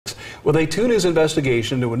with a 2 News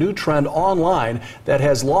investigation into a new trend online that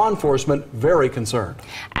has law enforcement very concerned.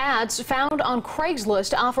 Ads found on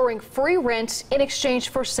Craigslist offering free rent in exchange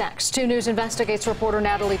for sex. 2 News investigates reporter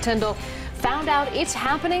Natalie Tyndall found out it's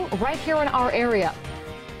happening right here in our area.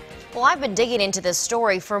 Well, I've been digging into this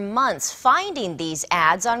story for months, finding these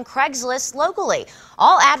ads on Craigslist locally,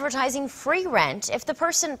 all advertising free rent if the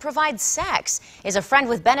person provides sex, is a friend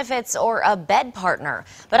with benefits, or a bed partner.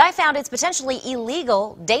 But I found it's potentially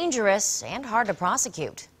illegal, dangerous, and hard to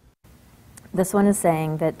prosecute. This one is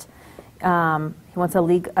saying that he wants a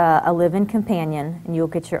live-in companion, and you'll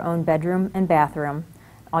get your own bedroom and bathroom.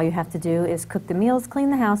 All you have to do is cook the meals, clean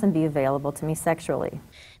the house, and be available to me sexually.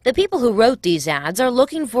 The people who wrote these ads are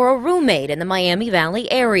looking for a roommate in the Miami Valley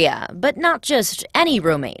area, but not just any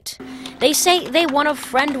roommate. They say they want a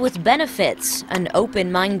friend with benefits, an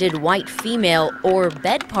open-minded white female, or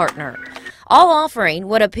bed partner, all offering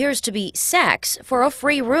what appears to be sex for a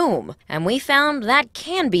free room. And we found that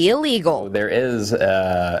can be illegal. There is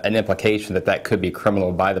an implication that that could be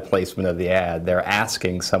criminal by the placement of the ad. They're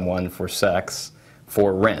asking someone for sex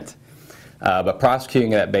for rent. But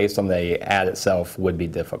prosecuting that based on the ad itself would be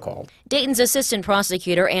difficult. Dayton's assistant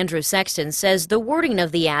prosecutor Andrew Sexton says the wording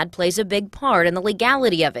of the ad plays a big part in the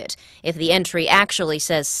legality of it. If the entry actually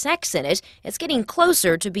says sex in it, it's getting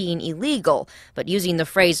closer to being illegal. But using the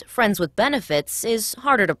phrase friends with benefits is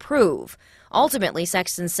harder to prove. Ultimately,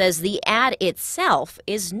 Sexton says the ad itself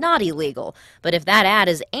is not illegal. But if that ad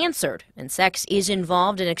is answered and sex is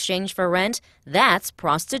involved in exchange for rent, that's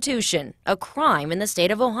prostitution, a crime in the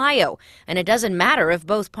state of Ohio. And it doesn't matter if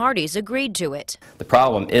both parties agreed to it. The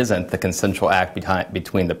problem isn't the consensual act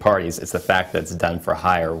between the parties. It's the fact that it's done for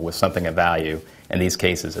hire with something of value. In these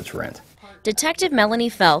cases, it's rent. Detective Melanie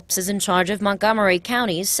Phelps is in charge of Montgomery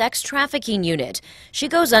County's sex trafficking unit. She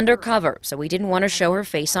goes undercover, so we didn't want to show her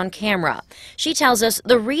face on camera. She tells us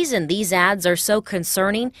the reason these ads are so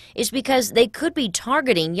concerning is because they could be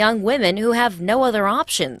targeting young women who have no other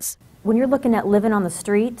options. When you're looking at living on the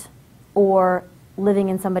street or living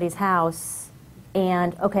in somebody's house,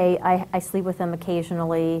 and okay, I sleep with them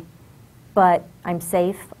occasionally, but I'm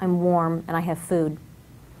safe, I'm warm, and I have food.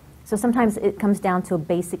 So sometimes it comes down to a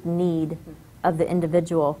basic need of the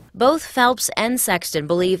individual. Both Phelps and Sexton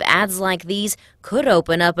believe ads like these could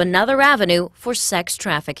open up another avenue for sex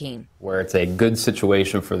trafficking. Where it's a good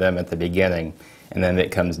situation for them at the beginning, and then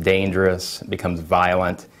it becomes dangerous, becomes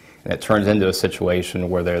violent, and it turns into a situation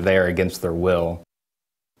where they're there against their will.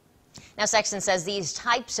 Now, Sexton says these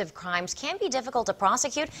types of crimes can be difficult to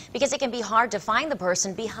prosecute because it can be hard to find the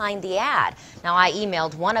person behind the ad. Now, I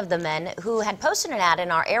emailed one of the men who had posted an ad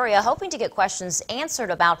in our area hoping to get questions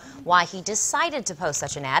answered about why he decided to post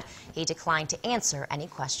such an ad. He declined to answer any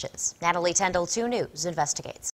questions. Natalie Tyndall, 2 News, investigates.